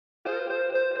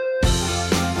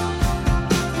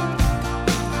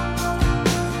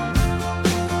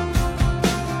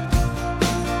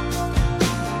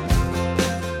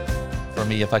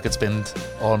me, if I could spend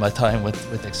all my time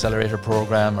with the Accelerator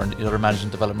program or the other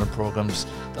management development programs,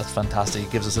 that's fantastic.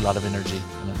 It gives us a lot of energy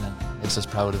and makes us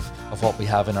proud of what we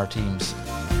have in our teams.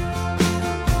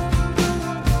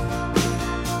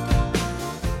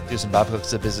 Hughes & Babcock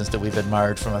is a business that we've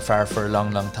admired from afar for a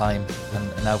long, long time,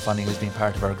 and now finding it's been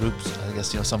part of our groups, I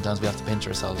guess, sometimes we have to pinch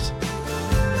ourselves.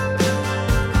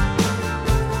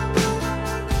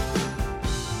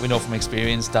 We know from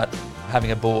experience that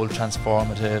having a bold,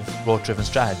 transformative, growth-driven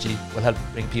strategy will help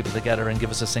bring people together and give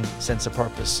us a sense of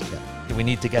purpose. Yeah. We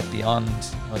need to get beyond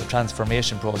the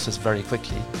transformation process very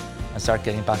quickly and start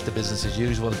getting back to business as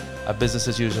usual. A business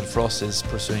as usual for us is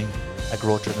pursuing a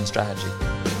growth-driven strategy.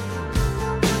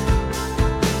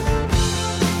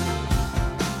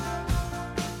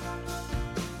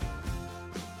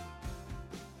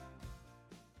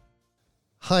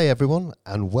 Hi everyone,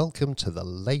 and welcome to the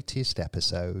latest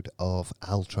episode of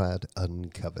Altrad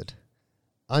Uncovered.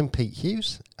 I'm Pete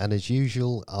Hughes, and as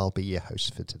usual, I'll be your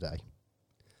host for today.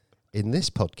 In this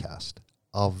podcast,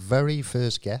 our very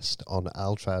first guest on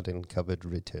Altrad Uncovered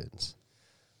returns.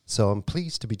 So I'm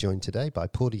pleased to be joined today by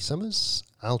Paudie Summers,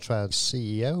 Altrad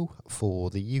CEO for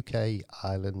the UK,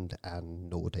 Ireland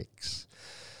and Nordics.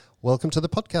 Welcome to the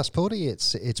podcast, Paudie.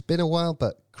 It's been a while,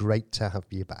 but great to have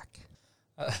you back.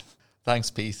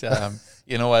 Thanks, Pete. I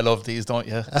love these, don't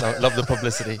you? I love the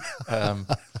publicity.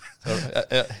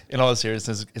 In all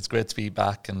seriousness, it's great to be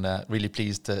back and really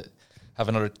pleased to have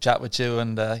another chat with you.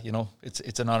 And,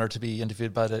 it's an honour to be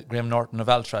interviewed by the Graham Norton of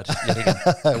Altrad yet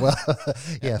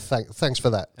again. Thanks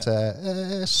for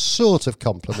that sort of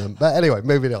compliment. But anyway,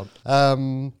 moving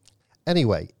on.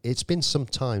 Anyway, it's been some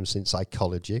time since I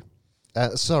collared you.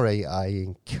 I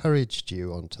encouraged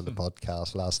you onto the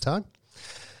podcast last time.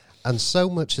 And so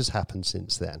much has happened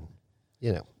since then.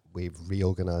 We've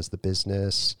reorganised the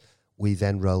business. We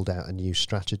then rolled out a new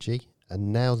strategy.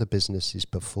 And now the business is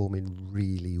performing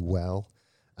really well.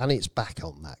 And it's back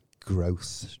on that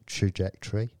growth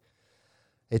trajectory.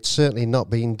 It's certainly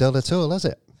not been dull at all, has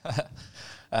it?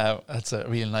 That's a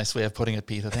really nice way of putting it,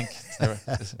 Pete, I think.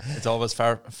 It's always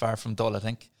far from dull, I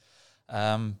think.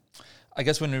 I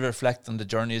guess when we reflect on the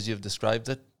journey as you've described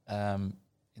it,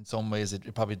 in some ways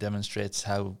it probably demonstrates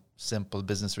how simple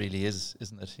business really is,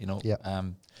 isn't it? Yeah.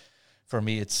 For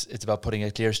me, it's about putting a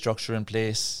clear structure in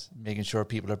place, making sure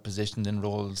people are positioned in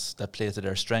roles that play to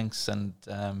their strengths, and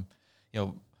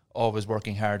always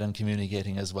working hard and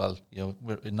communicating as well.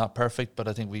 We're not perfect, but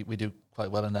I think we do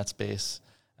quite well in that space,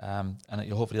 and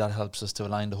hopefully that helps us to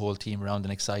align the whole team around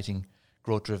an exciting,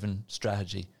 growth-driven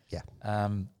strategy. Yeah.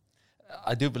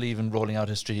 I do believe in rolling out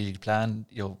a strategic plan.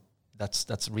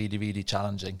 That's really, really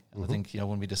challenging. And I think,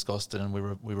 when we discussed it and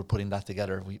we were putting that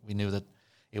together, we knew that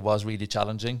it was really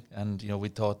challenging. And, we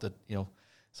thought that,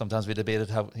 sometimes we debated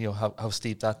how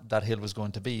steep that hill was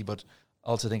going to be, but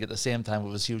also think at the same time it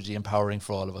was hugely empowering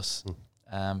for all of us.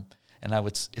 And now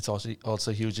it's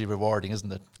also hugely rewarding,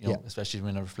 isn't it? Especially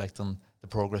when I reflect on the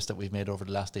progress that we've made over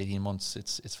the last 18 months.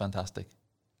 It's fantastic.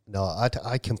 No,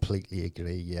 I completely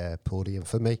agree, Paudie. And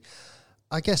for me,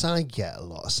 I guess I get a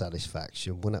lot of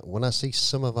satisfaction when I see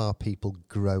some of our people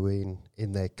growing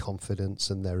in their confidence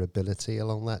and their ability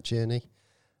along that journey.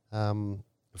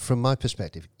 From my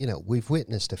perspective, we've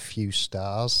witnessed a few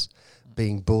stars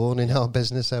being born in our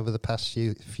business over the past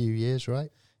few years,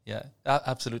 right? Yeah,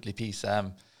 absolutely, Pete.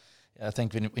 I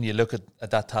think when you look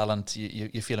at that talent,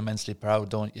 you feel immensely proud,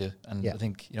 don't you? And I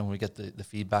think, when we get the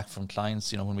feedback from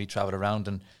clients, when we travel around,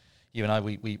 and you and I,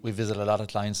 we visit a lot of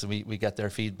clients, and we get their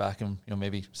feedback, and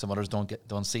maybe some others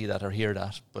don't see that or hear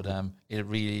that, but it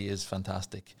really is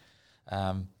fantastic.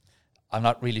 I'm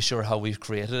not really sure how we've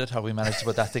created it, how we managed to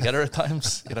put that together at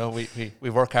times. We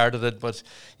work hard at it, but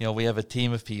we have a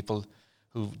team of people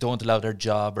who don't allow their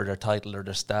job or their title or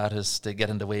their status to get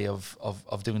in the way of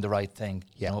doing the right thing.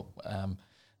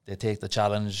 They take the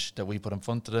challenge that we put in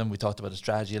front of them. We talked about the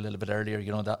strategy a little bit earlier.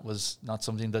 That was not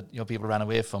something that people ran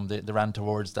away from. They ran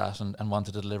towards that and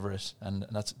wanted to deliver it, and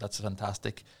that's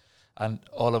fantastic. And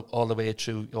all the way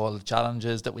through all the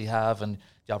challenges that we have and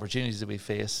the opportunities that we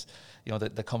face,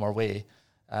 that come our way.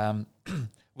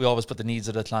 We always put the needs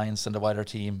of the clients and the wider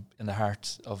team in the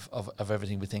heart of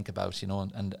everything we think about.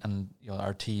 And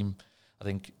our team, I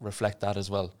think, reflect that as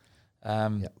well.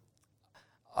 I'm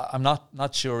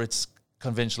not sure it's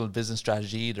conventional business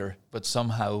strategy either, but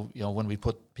somehow, when we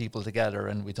put people together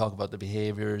and we talk about the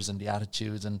behaviors and the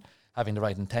attitudes and having the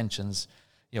right intentions,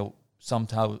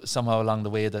 somehow along the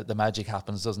way the magic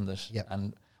happens, doesn't it? Yep.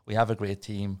 And we have a great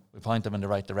team. We point them in the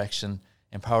right direction,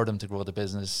 empower them to grow the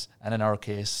business, and in our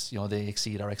case, they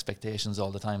exceed our expectations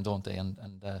all the time, don't they? And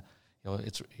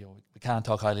we can't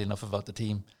talk highly enough about the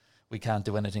team. We can't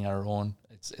do anything on our own.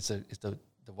 It's the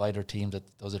the wider team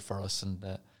that does it for us, and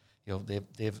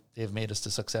they've made us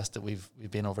the success that we've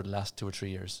been over the last 2 or 3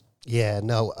 years. Yeah,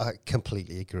 no, I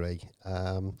completely agree.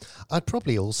 I'd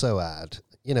probably also add,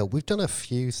 we've done a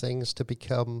few things to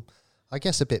become, I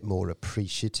guess, a bit more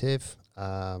appreciative.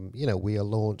 We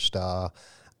launched our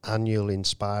annual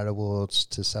Inspire Awards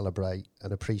to celebrate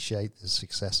and appreciate the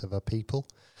success of our people.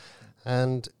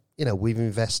 And, we've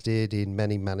invested in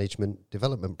many management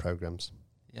development programs.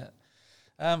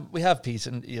 Yeah. We have, Pete,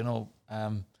 and,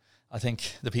 I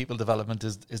think the people development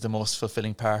is the most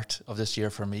fulfilling part of this year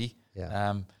for me.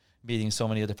 Yeah. Meeting so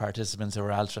many of the participants of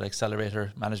our Altrad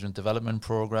Accelerator Management Development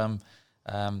Program.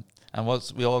 And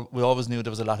we always knew there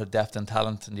was a lot of depth and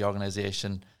talent in the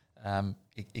organisation.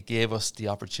 It gave us the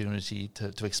opportunity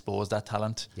to expose that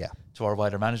talent to our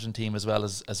wider management team as well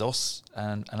as us,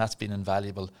 and that's been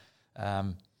invaluable.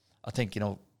 I think,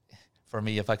 for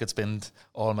me, if I could spend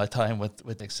all my time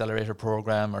with the Accelerator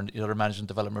program or the other management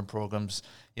development programs,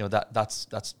 that's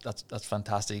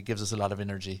fantastic. It gives us a lot of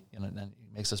energy, and it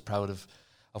makes us proud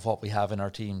of what we have in our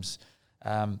teams.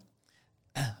 I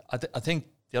think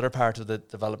the other part of the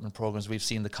development programs, we've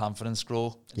seen the confidence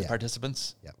grow in the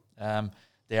participants. Yeah.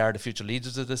 They are the future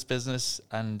leaders of this business,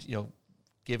 and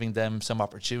giving them some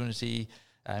opportunity,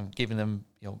 giving them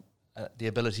the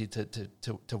ability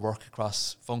to work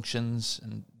across functions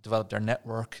and develop their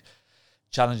network,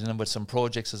 challenging them with some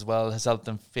projects as well, has helped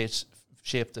them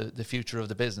shape the future of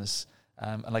the business.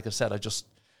 And like I said, I just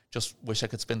wish I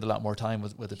could spend a lot more time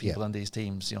with the people on these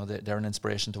teams. They're an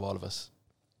inspiration to all of us.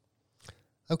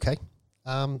 Okay.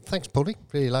 Thanks, Paddy.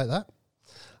 Really like that.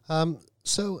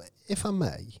 So if I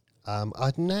may,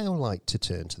 I'd now like to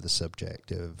turn to the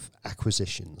subject of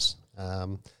acquisitions.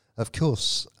 Of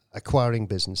course, acquiring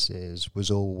businesses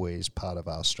was always part of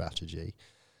our strategy,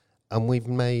 and we've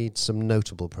made some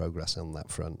notable progress on that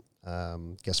front.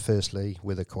 Guess firstly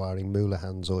with acquiring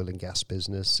Moulihan's oil and gas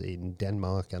business in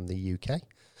Denmark and the UK,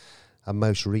 and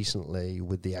most recently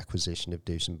with the acquisition of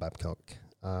Doosan Babcock.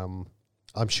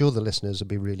 I'm sure the listeners will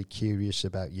be really curious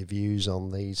about your views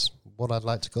on these, what I'd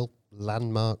like to call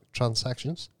landmark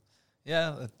transactions.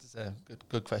 Yeah, that's a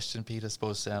good question, Pete. I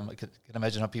suppose I can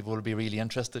imagine how people will be really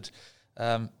interested.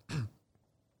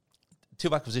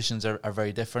 Two acquisitions are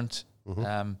very different.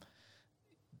 Mm-hmm.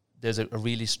 There's a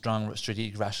really strong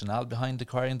strategic rationale behind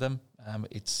acquiring them.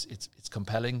 It's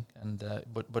compelling, and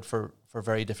but for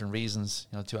very different reasons.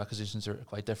 Two acquisitions are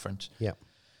quite different. Yeah.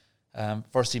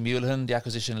 Firstly, Moulihan, the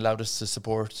acquisition allowed us to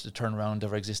support the turnaround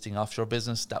of our existing offshore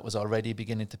business. That was already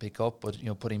beginning to pick up, but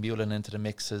putting Moulihan into the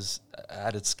mix has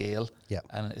added scale,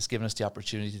 and it's given us the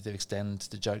opportunity to extend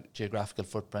the geographical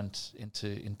footprint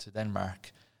into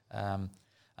Denmark, and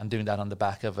doing that on the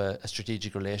back of a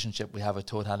strategic relationship we have with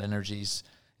Total Energies.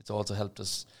 It's also helped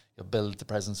us build the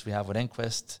presence we have with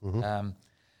Enquest,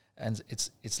 and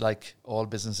it's like all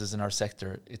businesses in our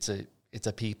sector. It's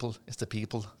the people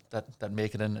that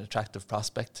make it an attractive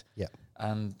prospect. Yeah.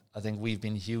 And I think we've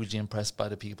been hugely impressed by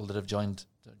the people that have joined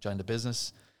the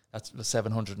business. That's the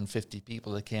 750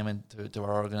 people that came into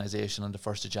our organisation on the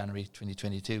 1st of January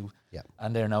 2022. Yeah.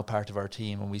 And they're now part of our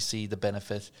team, and we see the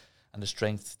benefit and the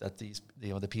strength that these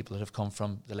the people that have come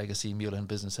from the legacy Moulihan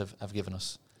business have given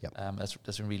us. Yeah.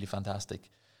 That's been really fantastic.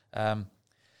 I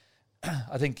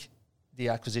think the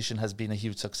acquisition has been a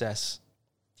huge success.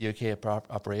 The UK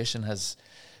operation has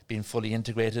been fully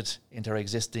integrated into our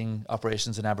existing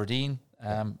operations in Aberdeen.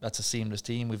 That's a seamless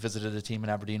team. We visited a team in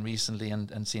Aberdeen recently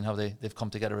and seen how they've come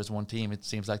together as one team. It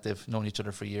seems like they've known each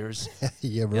other for years.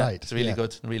 You're right. It's really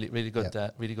good, really good,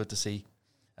 really good to see.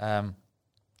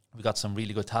 We got some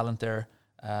really good talent there.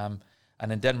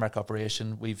 And in Denmark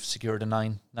operation, we've secured a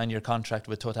nine-year contract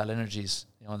with Total Energies.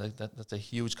 That's a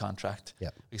huge contract. Yeah.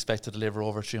 We expect to deliver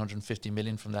over 350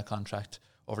 million from that contract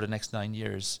over the next 9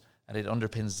 years, and it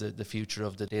underpins the future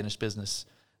of the Danish business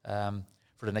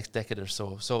for the next decade or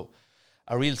so. So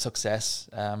a real success.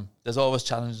 There's always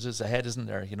challenges ahead, isn't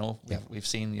there? We've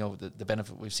seen the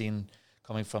benefit we've seen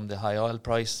coming from the high oil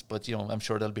price, but I'm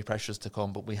sure there'll be pressures to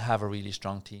come. But we have a really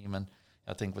strong team, and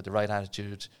I think with the right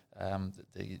attitude,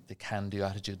 the can-do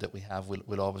attitude that we have,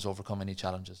 we'll always overcome any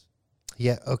challenges.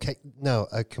 Yeah. Okay. No,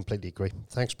 I completely agree.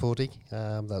 Thanks, Paddy.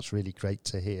 That's really great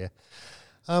to hear.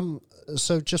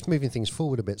 So just moving things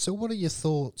forward a bit. So what are your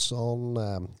thoughts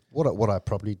on what I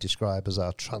probably describe as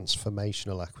our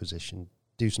transformational acquisition,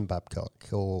 Doosan Babcock,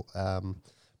 or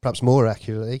perhaps more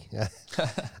accurately,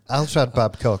 Altrad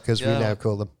Babcock, as we now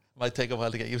call them? Might take a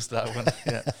while to get used to that one.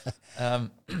 Yeah.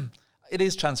 It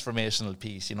is transformational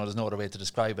piece. There's no other way to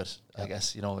describe it. I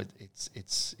guess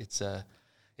it's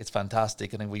it's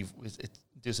fantastic. I think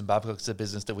Dewson Babcock is a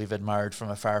business that we've admired from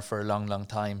afar for a long, long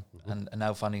time, and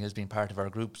now funding has been part of our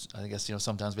groups. I guess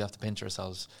sometimes we have to pinch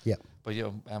ourselves. Yeah. But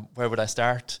where would I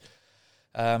start?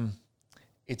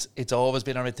 It's always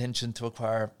been our intention to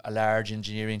acquire a large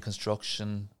engineering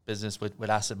construction business with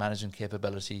asset management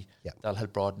capability that'll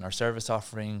help broaden our service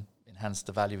offering, enhance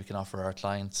the value we can offer our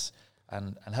clients,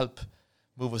 and help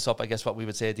move us up, I guess what we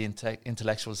would say, the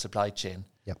intellectual supply chain,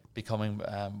 becoming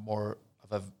more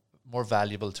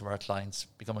valuable to our clients,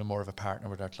 becoming more of a partner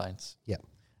with our clients.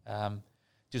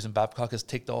 Dewson Babcock has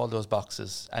ticked all those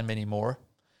boxes and many more.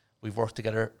 We've worked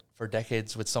together for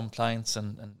decades with some clients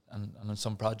and on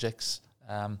some projects.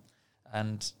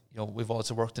 And we've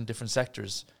also worked in different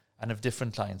sectors and have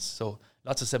different clients. So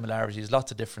lots of similarities,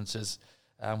 lots of differences,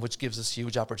 which gives us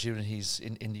huge opportunities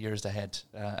in the years ahead.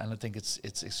 And I think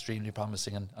it's extremely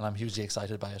promising, and I'm hugely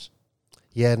excited by it.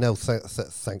 Yeah, no,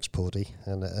 thanks, Paudie.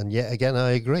 And yet again,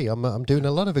 I agree. I'm doing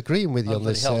a lot of agreing with you on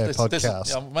this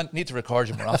podcast. I might need to record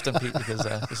you more often, Pete, because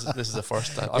this is the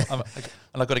first. I'm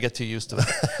not going to get too used to it.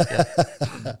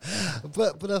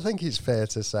 But I think it's fair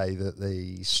to say that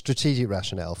the strategic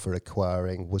rationale for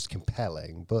acquiring was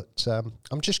compelling. But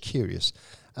I'm just curious,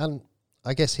 and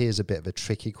I guess here's a bit of a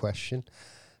tricky question.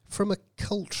 From a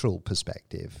cultural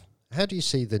perspective, how do you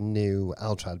see the new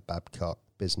Altrad Babcock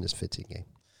business fitting in?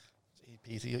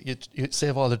 Peter, you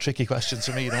save all the tricky questions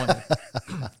for me, don't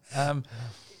you?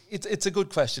 It's a good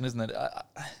question, isn't it?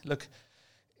 Look,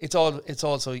 it's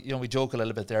also we joke a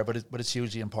little bit there, but it's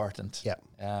hugely important. Yeah.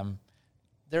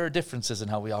 There are differences in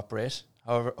how we operate.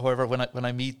 However, when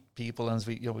I meet people and as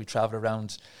we travel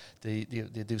around the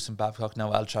Dewson Babcock,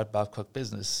 now Altrad Babcock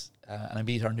business, and I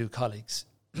meet our new colleagues,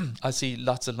 I see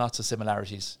lots and lots of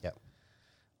similarities. Yeah.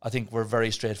 I think we're very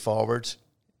straightforward.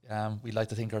 We like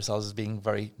to think ourselves as being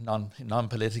very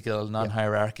non-political,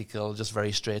 non-hierarchical, just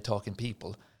very straight-talking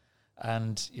people,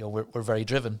 and we're very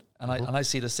driven. And I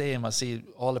see the same. I see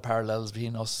all the parallels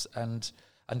between us and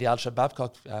the Altrad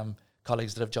Babcock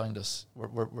colleagues that have joined us.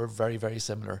 We're very, very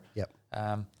similar. Yeah.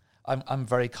 I'm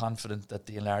very confident that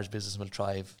the enlarged business will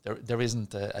thrive. There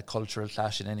isn't a cultural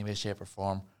clash in any way, shape, or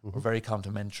form. We're very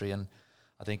complementary, and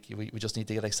I think we just need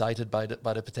to get excited by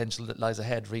the potential that lies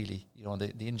ahead. Really,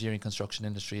 the engineering construction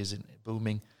industry is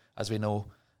booming, as we know,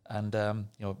 and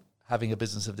having a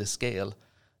business of this scale,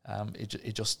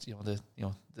 it just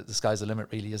the sky's the limit,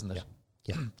 really, isn't it?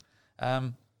 Yeah.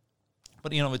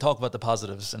 But we talk about the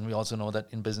positives, and we also know that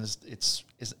in business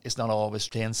it's not always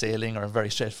plain sailing or very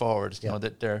straightforward.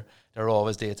 That there are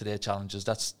always day-to-day challenges.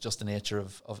 That's just the nature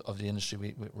of the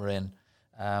industry we're in.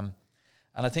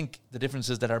 And I think the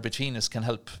differences that are between us can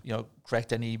help,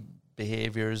 correct any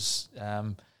behaviours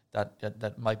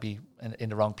that might be in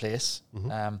the wrong place.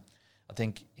 I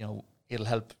think it'll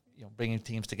help. Bringing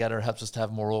teams together helps us to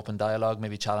have more open dialogue,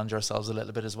 maybe challenge ourselves a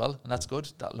little bit as well, and that's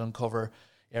good. That'll uncover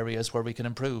areas where we can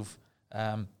improve.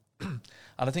 And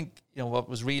I think what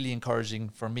was really encouraging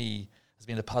for me has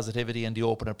been the positivity and the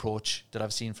open approach that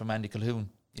I've seen from Andy Colquhoun,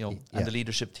 and the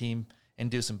leadership team in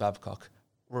Dewson Babcock.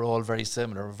 We're all very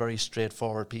similar. We're very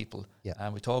straightforward people,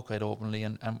 and we talk quite openly,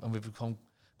 and we've become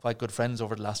quite good friends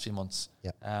over the last few months.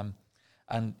 And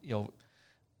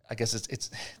I guess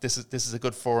this is a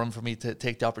good forum for me to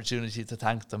take the opportunity to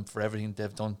thank them for everything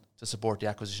they've done to support the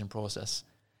acquisition process.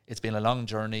 It's been a long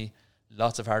journey.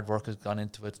 Lots of hard work has gone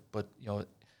into it, but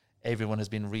everyone has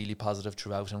been really positive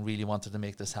throughout and really wanted to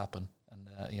make this happen. And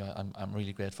I'm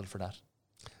really grateful for that.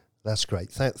 That's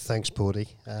great. Thanks,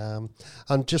 Paudie.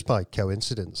 And just by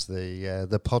coincidence,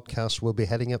 the podcast will be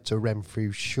heading up to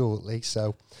Renfrew shortly,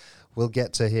 so we'll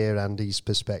get to hear Andy's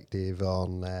perspective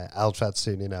on Altrad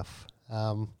soon enough.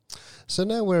 So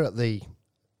now we're at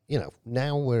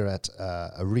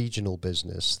a regional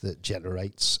business that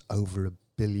generates over $1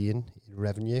 billion in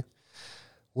revenue,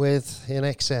 with in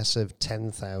excess of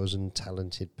 10,000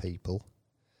 talented people.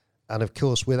 And of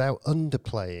course, without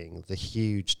underplaying the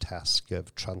huge task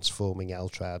of transforming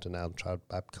Altrad and Altrad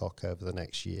Babcock over the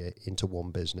next year into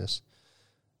one business,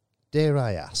 dare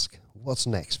I ask, what's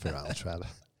next for Altrad?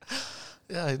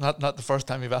 Yeah, not the first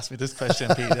time you've asked me this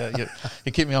question, Pete.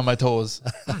 You keep me on my toes.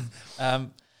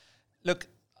 Look,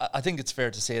 I think it's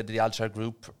fair to say that the Altrad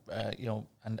Group,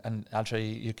 and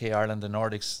Altrad UK, Ireland, and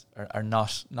Nordics are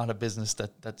not a business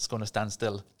that's going to stand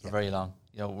still for very long.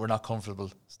 We're not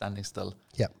comfortable standing still.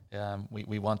 Yeah.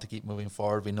 We want to keep moving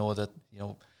forward. We know that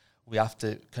we have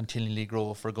to continually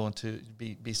grow if we're going to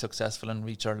be successful and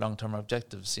reach our long-term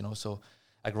objectives. So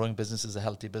a growing business is a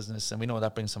healthy business, and we know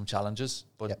that brings some challenges,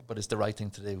 but it's the right thing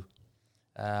to do.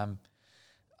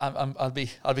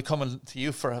 I'll be coming to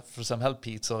you for some help,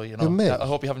 Pete. So I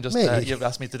hope you haven't just you've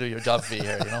asked me to do your job for you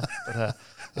here, But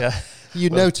yeah, you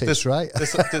noticed, right?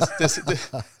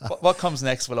 What comes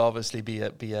next will obviously be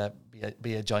a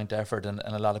joint effort, and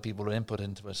a lot of people will input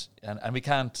into it, and we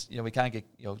can't get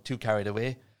too carried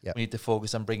away. Yep. We need to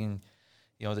focus on bringing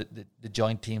the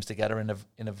joint teams together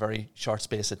in a very short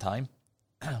space of time.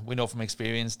 We know from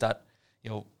experience that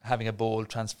having a bold,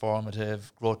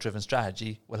 transformative, growth-driven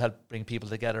strategy will help bring people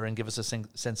together and give us a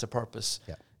sense of purpose.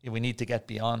 Yeah. We need to get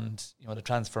beyond the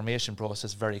transformation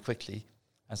process very quickly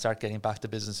and start getting back to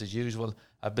business as usual.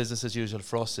 Business as usual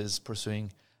for us is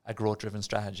pursuing a growth-driven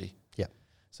strategy. Yeah.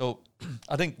 So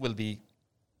I think we'll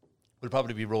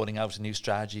probably be rolling out a new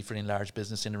strategy for enlarged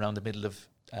business in around the middle of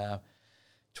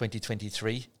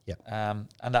 2023. Yeah.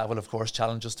 And that will, of course,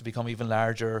 challenge us to become even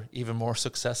larger, even more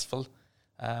successful,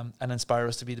 and inspire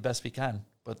us to be the best we can.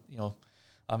 But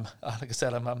like I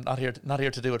said, I'm not here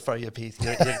to do it for you, Pete.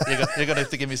 You're going to have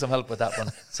to give me some help with that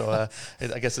one. So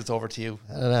I guess it's over to you.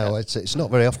 I don't know. It's not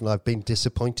very often I've been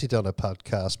disappointed on a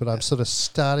podcast, but I'm sort of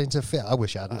starting to feel. I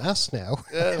wish I hadn't asked now.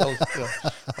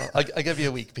 I give you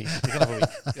a week, Pete. You can have a week.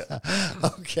 Yeah.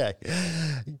 Okay.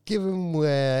 Given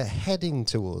we're heading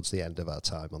towards the end of our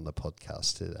time on the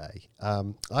podcast today,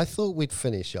 I thought we'd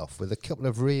finish off with a couple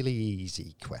of really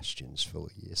easy questions for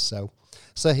you. So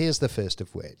here's the first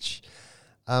of which.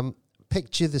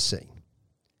 Picture the scene.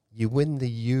 You win the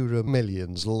Euro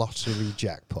Millions lottery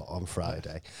jackpot on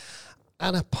Friday.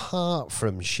 And apart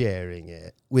from sharing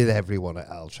it with everyone at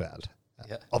Altrad,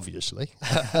 obviously,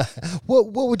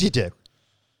 what would you do?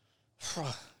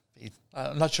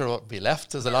 I'm not sure what would be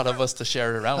left. There's a lot of us to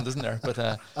share it around, isn't there?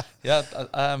 But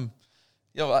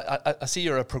I see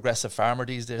you're a progressive farmer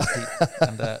these days, Pete.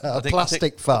 And, a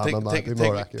plastic farmer might be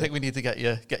more accurate. I think we need to get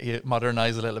you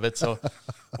modernised a little bit. So,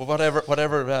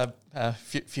 whatever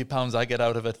few pounds I get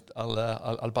out of it,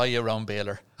 I'll buy you a round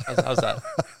baler. How's that?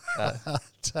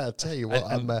 I'll tell you what,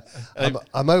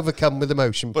 I'm overcome with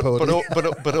emotion, but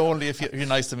only if you're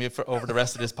nice to me over the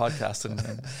rest of this podcast and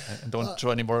don't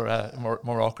throw any more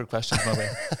awkward questions my way.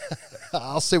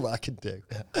 I'll see what I can do.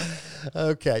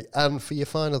 Okay, and for your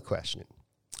final question.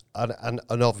 And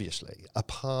obviously,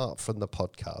 apart from the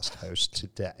podcast host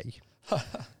today,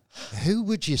 who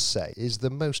would you say is the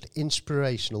most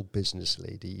inspirational business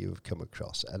leader you have come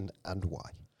across, and why?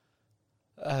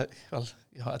 I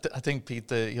think,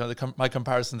 Pete, my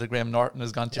comparison to Graham Norton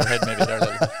has gone to your head maybe there a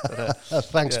little bit. But,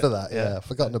 thanks for that. Yeah, I've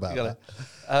forgotten about that.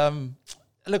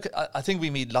 Look, I think we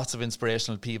meet lots of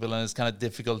inspirational people, and it's kind of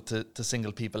difficult to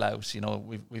single people out.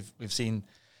 We've seen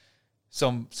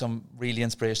some really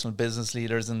inspirational business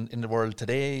leaders in the world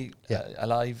today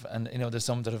alive, and there's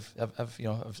some that have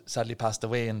sadly passed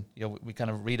away, and we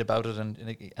kind of read about it, and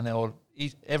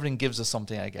everything gives us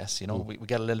something, I guess. We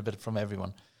get a little bit from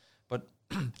everyone, but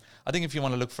I think if you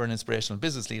want to look for an inspirational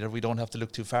business leader, we don't have to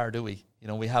look too far, do we?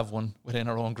 We have one within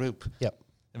our own group. Yep.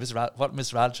 What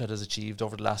Mr. Altrad has achieved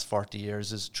over the last 40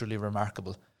 years is truly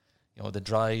remarkable. The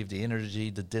drive, the energy,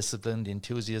 the discipline, the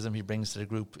enthusiasm he brings to the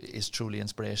group is truly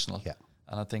inspirational. Yeah.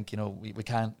 And I think we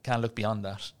can't look beyond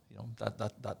that.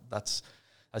 That's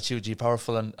hugely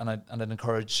powerful. And I'd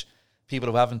encourage people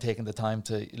who haven't taken the time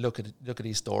to look at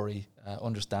his story,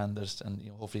 understand it, and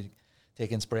hopefully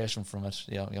take inspiration from it.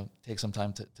 Take some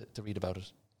time to read about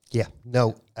it. Yeah,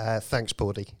 no, thanks,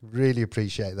 Porty. Really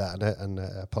appreciate that, and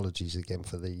apologies again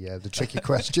for the tricky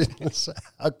questions.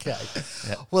 Okay,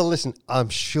 Well, listen, I'm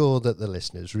sure that the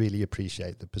listeners really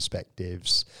appreciate the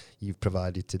perspectives you've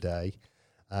provided today,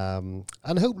 and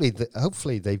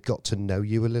hopefully they've got to know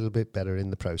you a little bit better in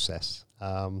the process.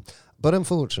 But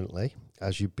unfortunately,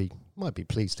 as you might be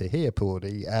pleased to hear,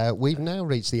 Porty, we've now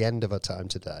reached the end of our time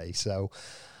today, so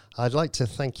I'd like to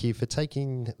thank you for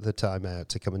taking the time out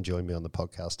to come and join me on the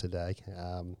podcast today.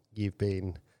 You've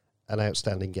been an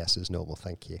outstanding guest as normal.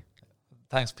 Thank you.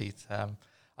 Thanks, Pete.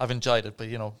 I've enjoyed it, but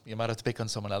you might have to pick on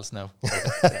someone else now.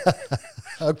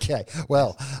 Okay,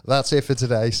 well, that's it for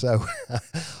today. So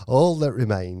all that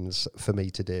remains for me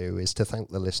to do is to thank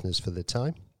the listeners for the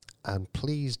time. And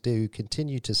please do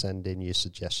continue to send in your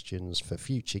suggestions for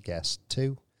future guests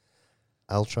to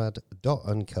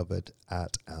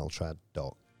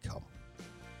altrad.uncovered@altrad.com.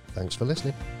 Thanks for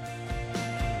listening.